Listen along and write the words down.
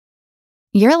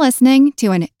You're listening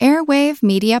to an Airwave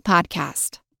Media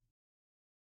Podcast.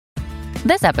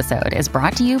 This episode is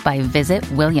brought to you by Visit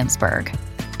Williamsburg.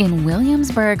 In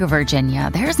Williamsburg, Virginia,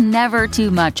 there's never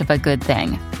too much of a good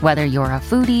thing. Whether you're a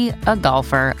foodie, a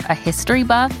golfer, a history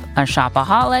buff, a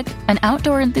shopaholic, an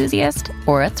outdoor enthusiast,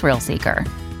 or a thrill seeker,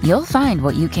 you'll find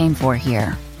what you came for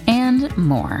here and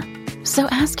more. So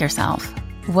ask yourself,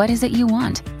 what is it you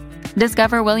want?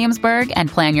 Discover Williamsburg and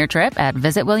plan your trip at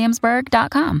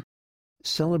visitwilliamsburg.com.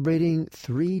 Celebrating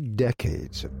 3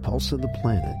 decades of Pulse of the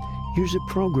Planet, here's a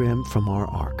program from our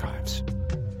archives.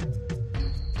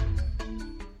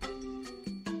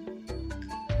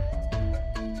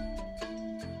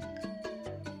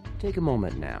 Take a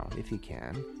moment now, if you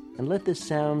can, and let the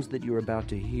sounds that you're about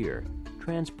to hear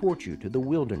transport you to the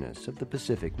wilderness of the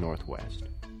Pacific Northwest.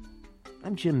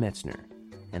 I'm Jim Metzner,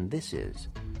 and this is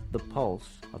The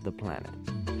Pulse of the Planet.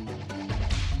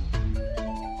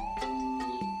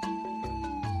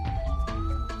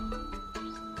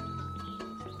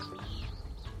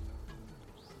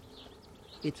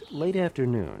 It's late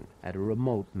afternoon at a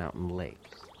remote mountain lake.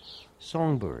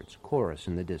 Songbirds chorus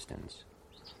in the distance.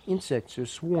 Insects are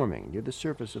swarming near the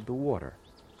surface of the water,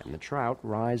 and the trout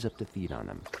rise up to feed on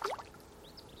them.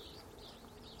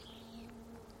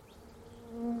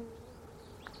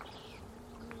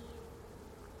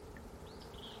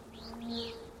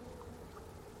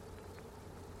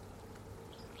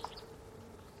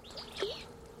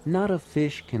 Not a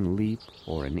fish can leap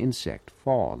or an insect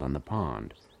fall on the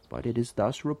pond, but it is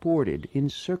thus reported in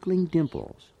circling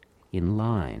dimples, in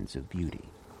lines of beauty.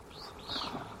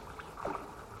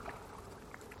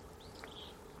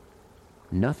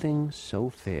 Nothing so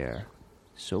fair,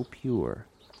 so pure,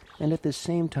 and at the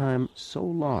same time so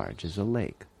large as a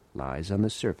lake lies on the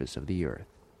surface of the earth.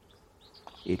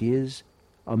 It is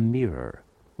a mirror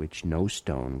which no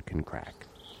stone can crack.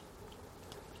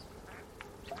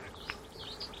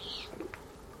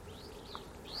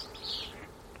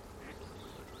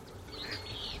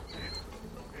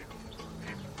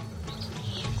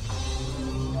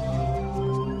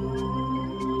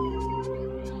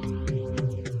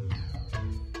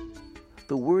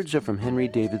 The words are from Henry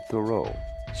David Thoreau.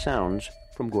 Sounds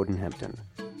from Gordon Hempton.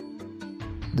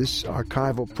 This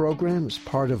archival program is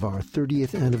part of our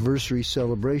 30th anniversary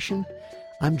celebration.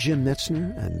 I'm Jim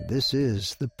Metzner, and this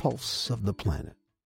is The Pulse of the Planet.